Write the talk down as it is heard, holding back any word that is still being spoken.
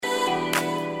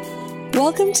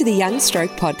Welcome to the Young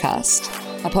Stroke Podcast,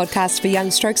 a podcast for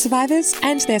young stroke survivors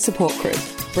and their support crew,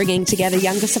 bringing together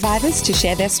younger survivors to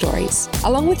share their stories,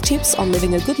 along with tips on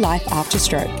living a good life after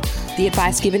stroke. The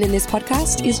advice given in this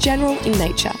podcast is general in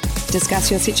nature. Discuss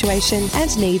your situation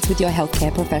and needs with your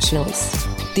healthcare professionals.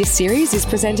 This series is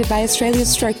presented by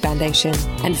Australia's Stroke Foundation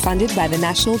and funded by the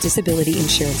National Disability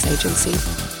Insurance Agency.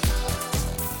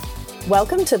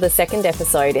 Welcome to the second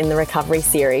episode in the recovery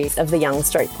series of the Young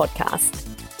Stroke Podcast.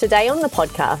 Today on the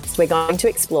podcast, we're going to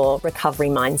explore recovery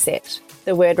mindset.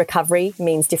 The word recovery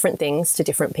means different things to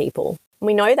different people.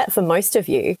 We know that for most of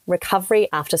you, recovery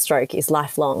after stroke is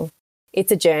lifelong.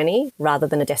 It's a journey rather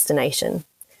than a destination.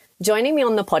 Joining me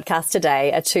on the podcast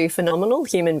today are two phenomenal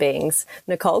human beings,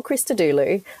 Nicole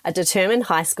Christodoulou, a determined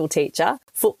high school teacher,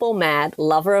 football mad,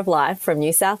 lover of life from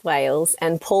New South Wales,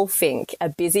 and Paul Fink, a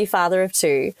busy father of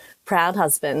two, proud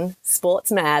husband,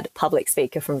 sports mad, public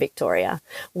speaker from Victoria.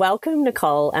 Welcome,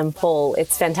 Nicole and Paul.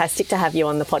 It's fantastic to have you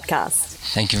on the podcast.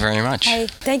 Thank you very much. Hey,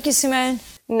 thank you, Simone.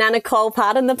 Now, Nicole,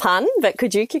 pardon the pun, but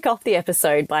could you kick off the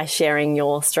episode by sharing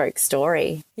your stroke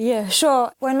story? Yeah,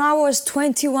 sure. When I was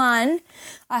 21,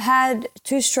 I had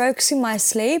 2 strokes in my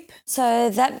sleep. So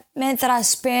that meant that I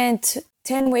spent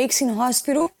 10 weeks in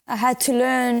hospital. I had to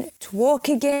learn to walk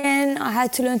again. I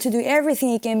had to learn to do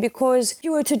everything again because if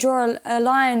you were to draw a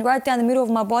line right down the middle of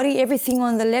my body, everything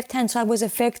on the left-hand side was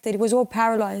affected. It was all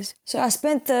paralyzed. So I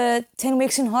spent the 10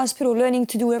 weeks in hospital learning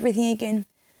to do everything again.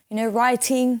 You know,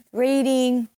 writing,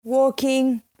 reading,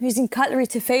 walking, using cutlery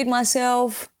to feed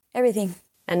myself, everything.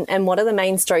 And what are the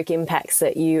main stroke impacts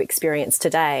that you experience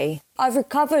today? I've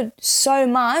recovered so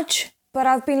much, but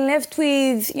I've been left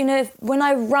with, when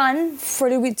I run for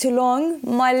a little bit too long,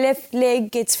 my left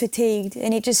leg gets fatigued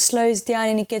and it just slows down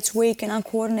and it gets weak and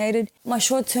uncoordinated. My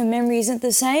short-term memory isn't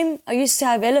the same. I used to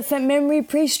have elephant memory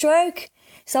pre-stroke,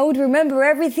 so I would remember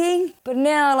everything, but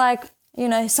now,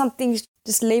 some things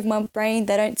just leave my brain,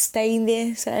 they don't stay in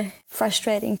there, so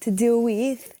frustrating to deal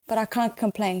with, but I can't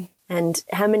complain. And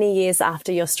how many years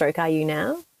after your stroke are you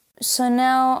now? So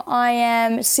now I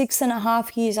am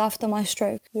 6.5 years after my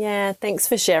stroke. Yeah, thanks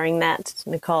for sharing that,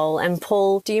 Nicole. And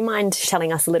Paul, do you mind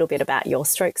telling us a little bit about your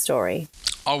stroke story?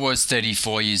 I was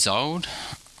 34 years old.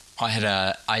 I had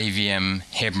a AVM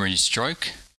hemorrhage stroke.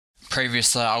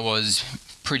 Previously, I was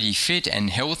pretty fit and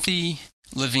healthy,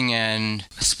 living a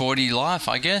sporty life,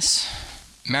 I guess.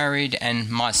 Married, and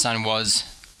my son was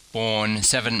born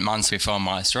 7 months before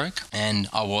my stroke, and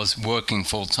I was working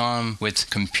full-time with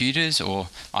computers or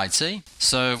IT.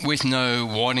 So with no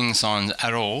warning signs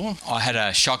at all, I had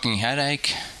a shocking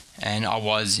headache and I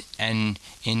was in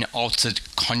altered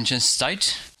conscious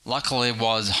state. Luckily, I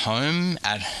was home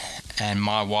and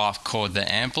my wife called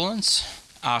the ambulance.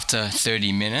 After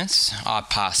 30 minutes, I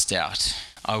passed out.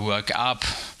 I woke up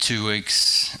 2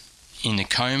 weeks in a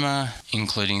coma,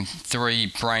 including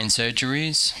 3 brain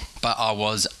surgeries, but I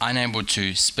was unable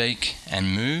to speak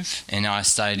and move, and I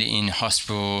stayed in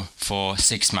hospital for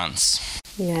 6 months.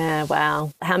 Yeah,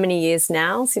 wow. How many years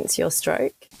now since your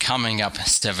stroke? Coming up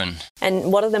 7.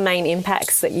 And what are the main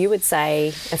impacts that you would say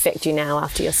affect you now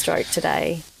after your stroke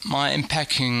today? My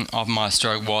impacting of my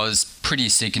stroke was pretty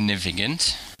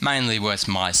significant, mainly with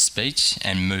my speech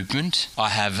and movement. I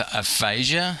have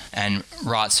aphasia and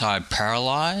right side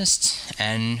paralysed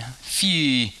and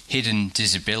few hidden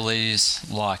disabilities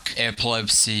like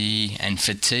epilepsy and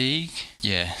fatigue.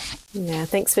 Yeah,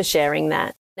 thanks for sharing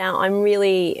that. Now, I'm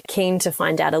really keen to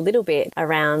find out a little bit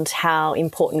around how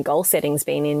important goal setting's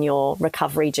been in your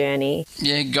recovery journey.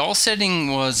 Yeah, goal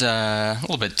setting was a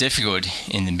little bit difficult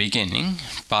in the beginning,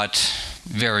 but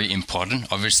very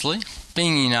important, obviously.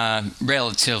 Being a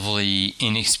relatively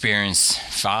inexperienced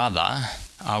father,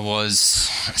 I was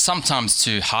sometimes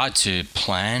too hard to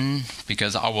plan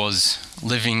because I was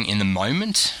living in the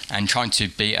moment and trying to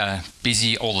be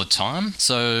busy all the time.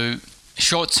 So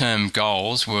short-term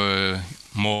goals were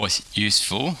more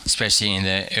useful, especially in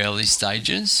the early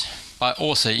stages, but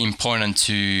also important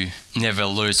to never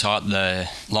lose sight of the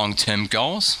long-term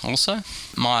goals also.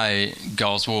 My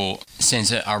goals will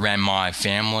center around my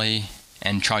family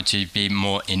and try to be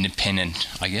more independent,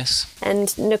 I guess.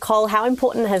 And Nicole, how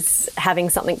important has having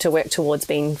something to work towards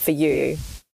been for you?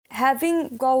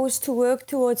 Having goals to work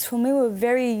towards for me were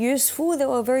very useful. They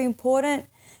were very important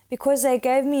because they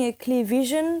gave me a clear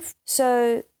vision.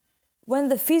 So when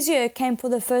the physio came for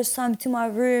the first time to my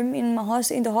room in the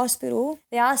hospital,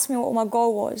 they asked me what my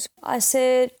goal was. I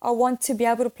said, I want to be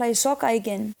able to play soccer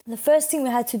again. The first thing we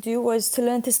had to do was to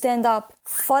learn to stand up.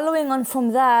 Following on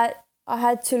from that, I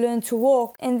had to learn to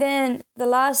walk. And then the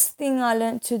last thing I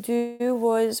learned to do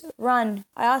was run.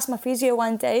 I asked my physio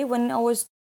one day when I was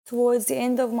towards the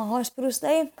end of my hospital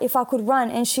stay if I could run.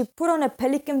 And she put on a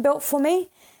pelican belt for me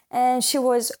and she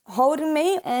was holding me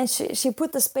and she put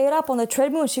the speed up on the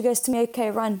treadmill and she goes to me, okay,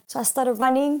 run. So I started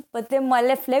running, but then my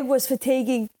left leg was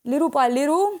fatiguing. Little by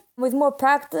little, with more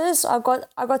practice, I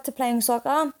got to playing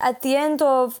soccer. At the end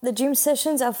of the gym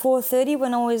sessions at 4:30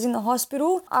 when I was in the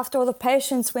hospital, after all the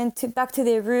patients went back to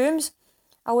their rooms,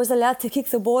 I was allowed to kick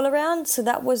the ball around. So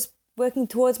that was working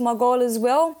towards my goal as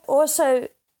well. Also,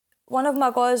 one of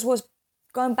my goals was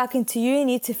going back into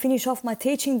uni to finish off my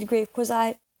teaching degree because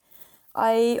I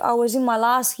was in my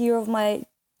last year of my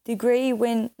degree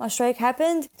when my stroke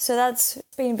happened. So that's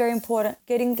been very important.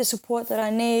 Getting the support that I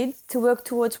need to work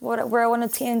towards where I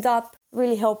wanted to end up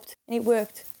really helped, and it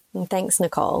worked. Thanks,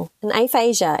 Nicole. An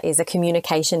aphasia is a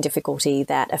communication difficulty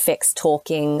that affects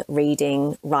talking,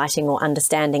 reading, writing, or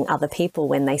understanding other people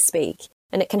when they speak.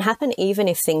 And it can happen even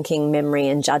if thinking, memory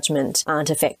and judgment aren't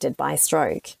affected by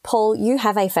stroke. Paul, you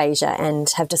have aphasia and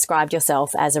have described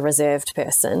yourself as a reserved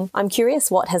person. I'm curious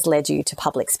what has led you to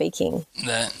public speaking.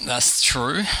 That's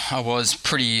true. I was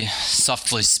pretty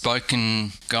softly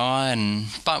spoken guy,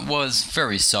 but was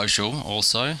very social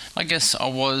also. I guess I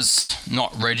was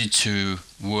not ready to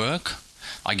work,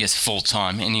 full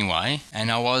time anyway,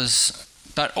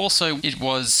 but also it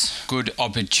was good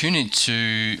opportunity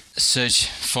to search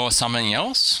for something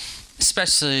else,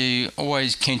 especially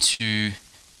always keen to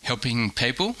helping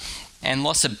people and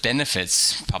lots of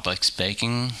benefits public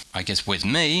speaking, with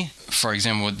me. For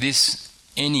example,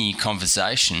 any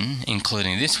conversation,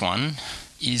 including this one,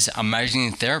 is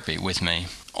amazing therapy with me.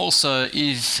 Also,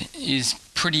 is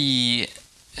pretty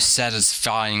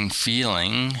satisfying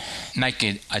feeling, make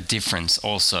it a difference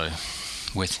also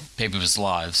with people's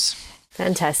lives.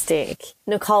 Fantastic.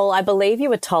 Nicole, I believe you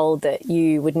were told that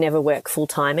you would never work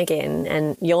full-time again,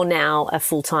 and you're now a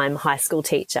full-time high school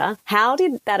teacher. How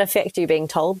did that affect you being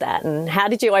told that, and how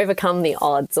did you overcome the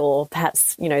odds or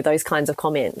perhaps, those kinds of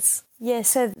comments? Yeah,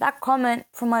 so that comment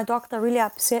from my doctor really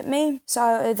upset me.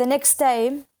 So the next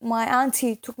day, my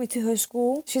auntie took me to her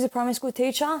school. She's a primary school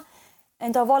teacher,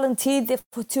 and I volunteered there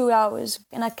for 2 hours.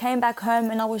 And I came back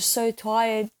home and I was so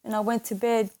tired and I went to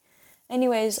bed.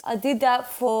 Anyways, I did that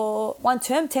for one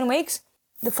term, 10 weeks.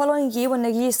 The following year, when the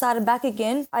year started back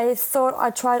again, I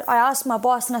asked my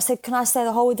boss and I said, can I stay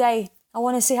the whole day? I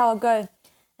want to see how I go.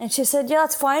 And she said, yeah,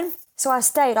 that's fine. So I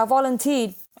stayed, I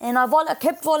volunteered. And I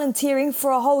kept volunteering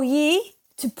for a whole year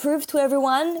to prove to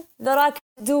everyone that I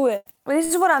could do it. But this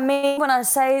is what I mean when I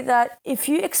say that if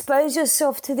you expose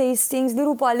yourself to these things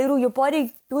little by little, your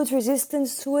body builds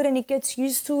resistance to it and it gets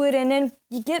used to it and then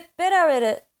you get better at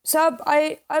it. So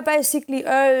I basically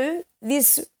owe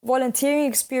this volunteering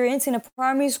experience in a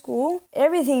primary school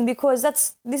everything, because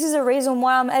this is the reason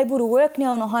why I'm able to work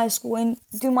now in a high school and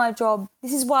do my job.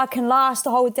 This is why I can last the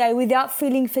whole day without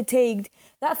feeling fatigued.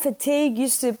 That fatigue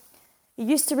used to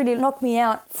really knock me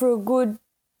out for a good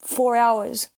 4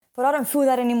 hours, but I don't feel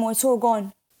that anymore. It's all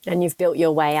gone. And you've built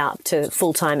your way up to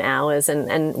full-time hours.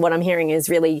 And what I'm hearing is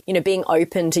really, being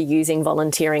open to using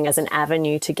volunteering as an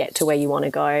avenue to get to where you want to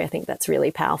go. I think that's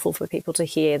really powerful for people to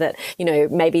hear that,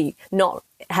 maybe not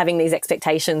having these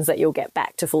expectations that you'll get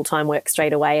back to full-time work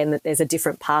straight away and that there's a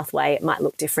different pathway. It might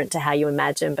look different to how you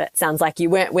imagine, but it sounds like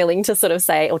you weren't willing to sort of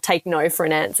say or take no for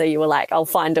an answer. You were like, I'll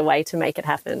find a way to make it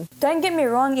happen. Don't get me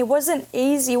wrong. It wasn't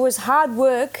easy. It was hard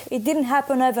work. It didn't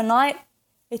happen overnight.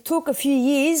 It took a few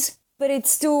years. But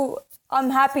it's still, I'm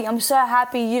happy. I'm so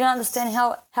happy. You don't understand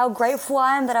how grateful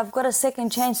I am that I've got a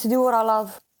second chance to do what I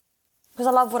love. Because I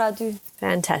love what I do.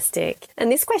 Fantastic.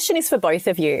 And this question is for both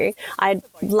of you. I'd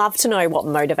love to know what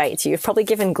motivates you. You've probably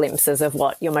given glimpses of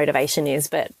what your motivation is,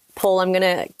 but Paul, I'm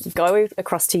going to go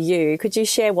across to you. Could you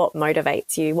share what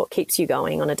motivates you? What keeps you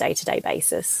going on a day-to-day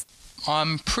basis?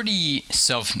 I'm pretty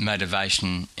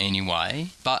self-motivation anyway,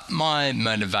 but my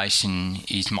motivation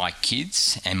is my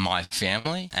kids and my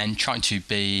family and trying to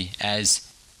be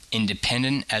as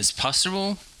independent as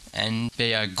possible and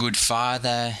be a good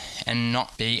father and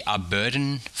not be a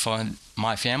burden for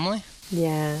my family.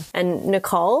 Yeah. And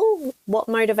Nicole, what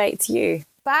motivates you?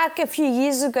 Back a few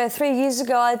years ago, 3 years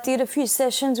ago, I did a few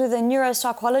sessions with a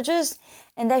neuropsychologist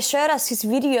and they showed us this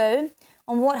video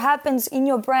on what happens in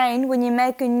your brain when you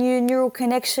make a new neural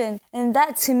connection. And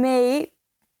that, to me,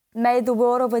 made the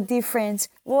world of a difference.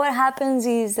 What happens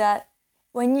is that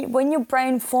when your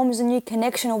brain forms a new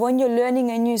connection or when you're learning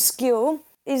a new skill,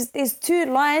 there's two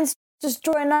lines just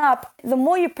join up. The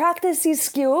more you practice this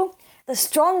skill, the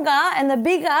stronger and the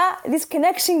bigger this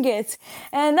connection gets.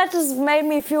 And that just made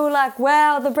me feel like,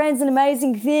 wow, the brain's an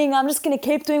amazing thing. I'm just going to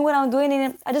keep doing what I'm doing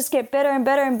and I just get better and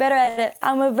better and better at it.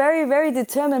 I'm a very, very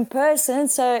determined person.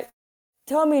 So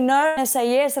tell me no and I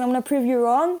say yes and I'm going to prove you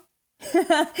wrong.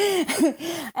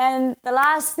 And the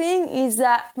last thing is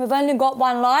that we've only got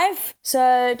one life,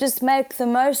 so just make the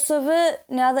most of it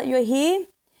now that you're here,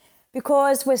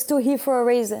 because we're still here for a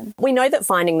reason. We know that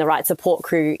finding the right support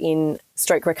crew in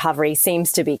stroke recovery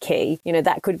seems to be key. You know,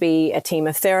 that could be a team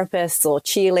of therapists or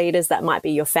cheerleaders, that might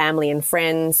be your family and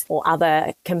friends or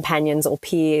other companions or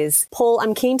peers. Paul,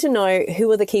 I'm keen to know,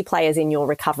 who are the key players in your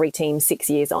recovery team 6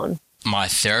 years on? My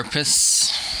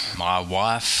therapists, my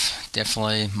wife,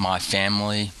 definitely, my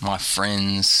family, my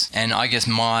friends, and I guess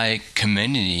my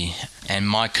community. And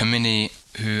my community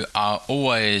who are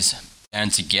always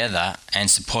bound together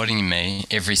and supporting me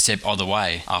every step of the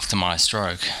way after my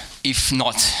stroke. If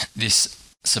not this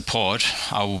support,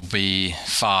 I will be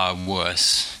far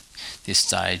worse this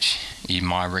stage in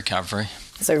my recovery.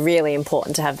 So really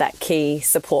important to have that key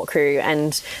support crew.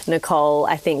 And Nicole,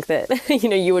 I think that,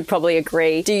 you would probably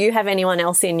agree. Do you have anyone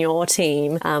else in your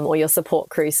team or your support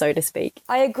crew, so to speak?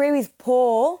 I agree with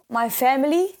Paul. My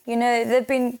family, they've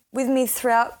been with me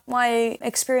throughout my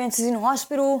experiences in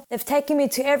hospital. They've taken me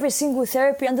to every single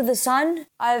therapy under the sun.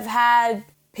 I've had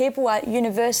people at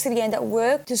university and at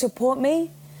work to support me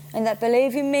and that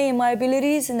believe in me and my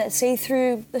abilities and that see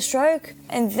through the stroke.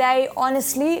 And they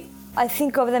honestly, I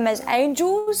think of them as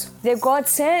angels. They're God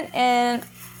sent, and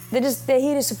they're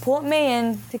here to support me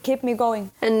and to keep me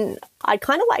going. And I'd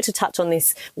kind of like to touch on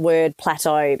this word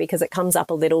plateau, because it comes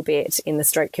up a little bit in the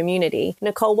stroke community.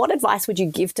 Nicole, what advice would you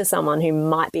give to someone who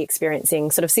might be experiencing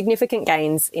sort of significant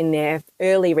gains in their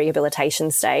early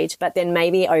rehabilitation stage, but then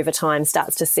maybe over time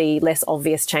starts to see less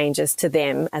obvious changes to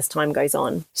them as time goes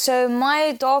on? So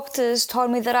my doctors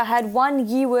told me that I had 1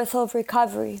 year worth of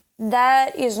recovery.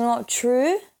 That is not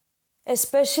true,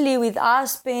 especially with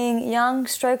us being young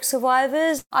stroke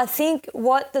survivors. I think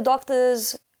what the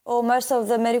doctors or most of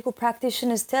the medical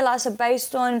practitioners tell us are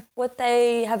based on what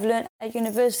they have learned at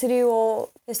university or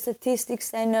the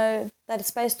statistics. They know that it's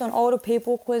based on older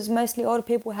people, because mostly older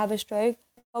people have a stroke.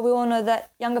 But we all know that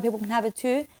younger people can have it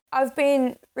too. I've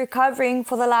been recovering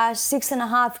for the last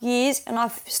 6.5 years, and I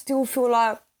still feel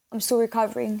like I'm still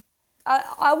recovering.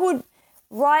 I would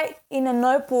write in a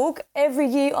notebook every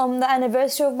year on the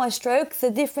anniversary of my stroke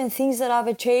the different things that I've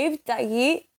achieved that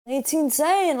year. It's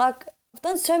insane. Like, I've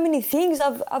done so many things.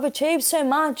 I've achieved so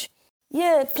much.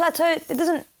 Yeah, plateau,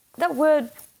 that word,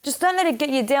 just don't let it get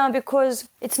you down, because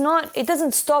it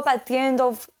doesn't stop at the end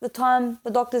of the time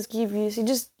the doctors give you. So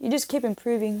you just keep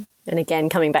improving. And again,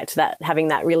 coming back to that, having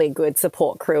that really good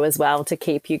support crew as well to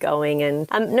keep you going. And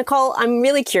Nicole, I'm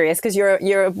really curious, because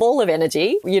you're a ball of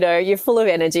energy, you're full of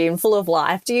energy and full of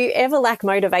life. Do you ever lack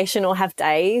motivation or have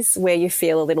days where you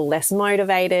feel a little less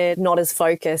motivated, not as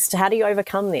focused? How do you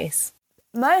overcome this?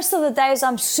 Most of the days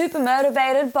I'm super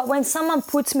motivated, but when someone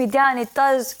puts me down, it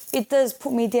does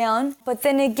put me down. But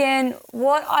then again,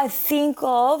 what I think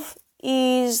of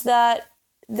is that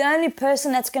the only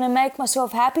person that's going to make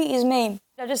myself happy is me.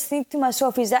 I just think to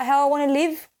myself, is that how I want to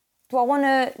live? Do I want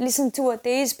to listen to what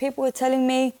these people are telling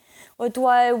me? Or do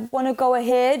I want to go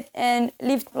ahead and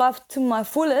live life to my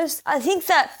fullest? I think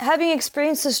that having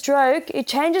experienced a stroke, it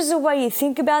changes the way you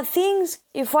think about things.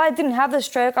 If I didn't have the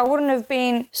stroke, I wouldn't have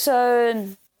been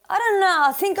so, I don't know,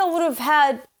 I think I would have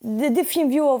had the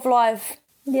different view of life.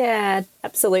 Yeah,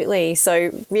 absolutely.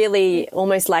 So really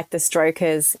almost like the stroke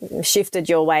has shifted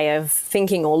your way of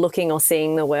thinking or looking or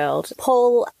seeing the world.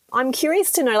 Paul, I'm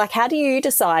curious to know, how do you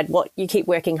decide what you keep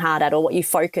working hard at or what you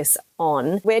focus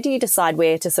on? Where do you decide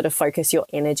where to sort of focus your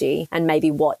energy, and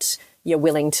maybe what you're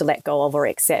willing to let go of or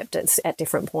accept at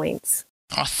different points?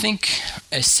 I think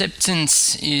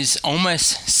acceptance is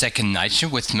almost second nature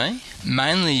with me,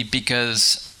 mainly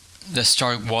because the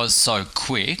stroke was so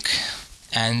quick,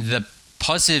 and the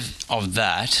positive of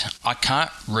that, I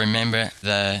can't remember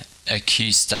the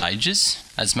acute stages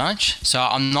as much, so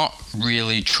I'm not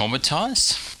really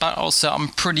traumatized, but also I'm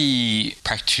a pretty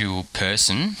practical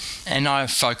person, and I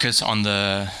focus on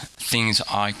the things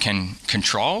I can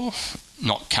control,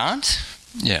 not can't.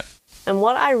 Yeah. And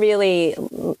what I really,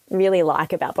 really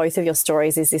like about both of your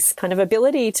stories is this kind of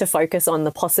ability to focus on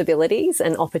the possibilities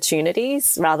and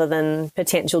opportunities rather than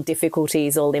potential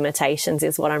difficulties or limitations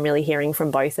is what I'm really hearing from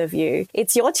both of you.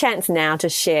 It's your chance now to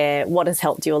share what has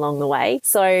helped you along the way.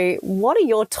 So what are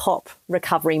your top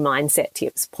recovery mindset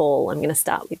tips, Paul? I'm going to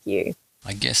start with you.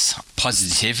 I guess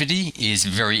positivity is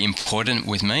very important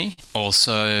with me.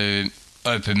 Also,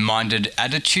 open-minded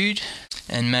attitude,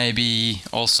 and maybe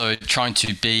also trying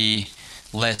to be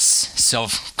less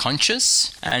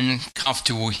self-conscious and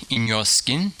comfortable in your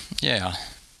skin. Yeah.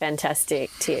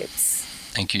 Fantastic tips.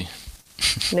 Thank you.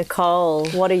 Nicole,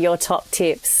 what are your top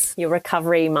tips, your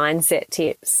recovery mindset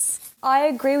tips? I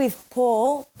agree with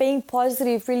Paul. Being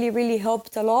positive really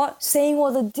helped a lot. Seeing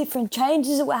all the different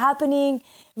changes that were happening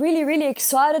really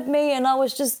excited me, and I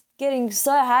was just getting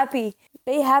so happy.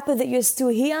 Be happy that you're still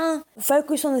here.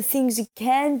 Focus on the things you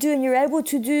can do and you're able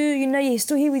to do. You know, you're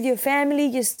still here with your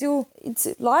family.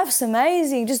 Life's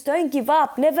amazing. Just don't give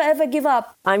up. Never ever give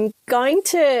up. I'm going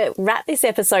to wrap this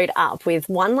episode up with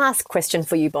one last question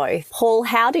for you both. Paul,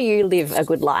 how do you live a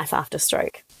good life after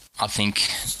stroke? I think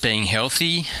being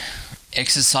healthy,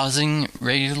 exercising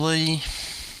regularly,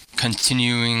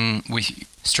 continuing with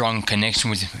strong connection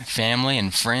with family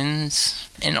and friends,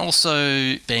 and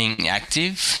also being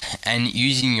active and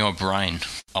using your brain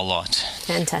a lot.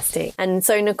 Fantastic. And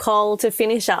so, Nicole, to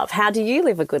finish up, how do you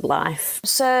live a good life?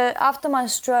 So after my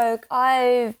stroke,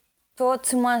 I thought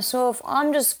to myself,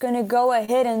 I'm just going to go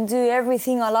ahead and do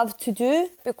everything I love to do,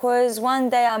 because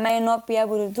one day I may not be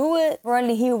able to do it. We're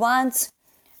only here once.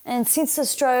 And since the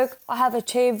stroke, I have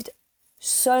achieved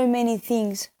so many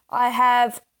things.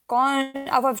 I've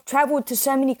traveled to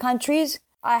so many countries.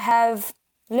 I have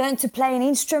learned to play an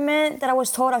instrument that I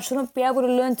was told I shouldn't be able to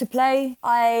learn to play.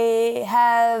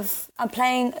 I'm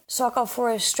playing soccer for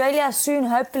Australia soon.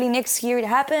 Hopefully next year it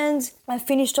happens. I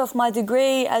finished off my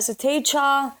degree as a teacher.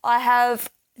 I have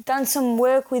done some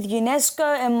work with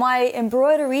UNESCO, and my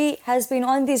embroidery has been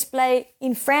on display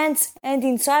in France and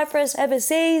in Cyprus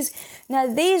overseas. Now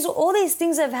all these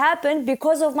things have happened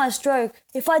because of my stroke.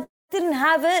 If I didn't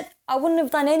have it, I wouldn't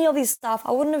have done any of this stuff.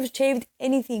 I wouldn't have achieved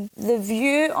anything. The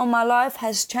view on my life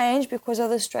has changed because of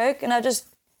the stroke, and I just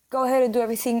go ahead and do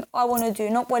everything I want to do,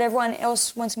 not what everyone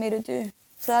else wants me to do.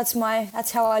 So that's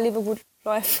how I live a good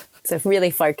life. So really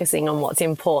focusing on what's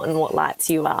important, what lights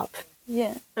you up.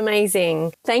 Yeah.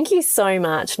 Amazing. Thank you so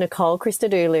much, Nicole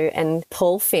Christodoulou and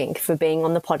Paul Fink, for being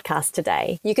on the podcast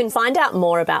today. You can find out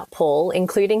more about Paul,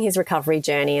 including his recovery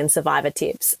journey and survivor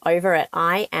tips, over at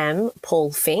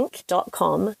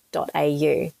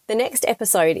iampaulfink.com.au. The next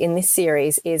episode in this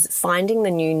series is Finding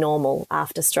the New Normal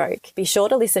After Stroke. Be sure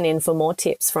to listen in for more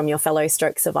tips from your fellow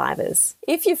stroke survivors.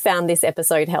 If you found this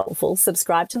episode helpful,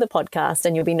 subscribe to the podcast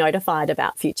and you'll be notified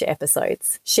about future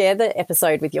episodes. Share the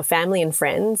episode with your family and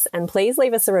friends, and please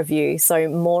leave us a review so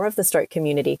more of the stroke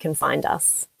community can find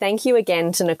us. Thank you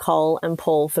again to Nicole and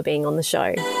Paul for being on the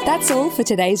show. That's all for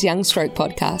today's Young Stroke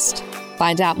podcast.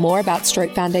 Find out more about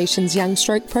Stroke Foundation's Young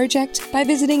Stroke Project by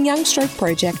visiting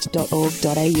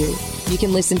youngstrokeproject.org.au. You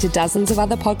can listen to dozens of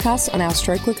other podcasts on our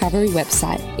stroke recovery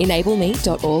website,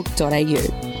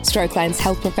 enablement.org.au. Strokeland's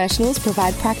health professionals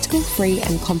provide practical, free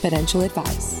and confidential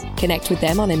advice. Connect with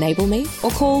them on Enable Me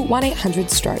or call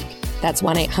 1-800-STROKE. That's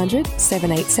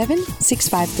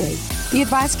 1-800-787-653. The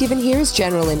advice given here is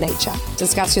general in nature.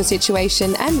 Discuss your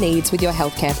situation and needs with your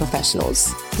healthcare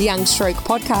professionals. The Young Stroke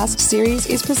podcast series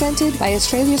is presented by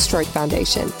Australia's Stroke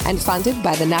Foundation and funded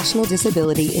by the National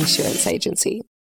Disability Insurance Agency.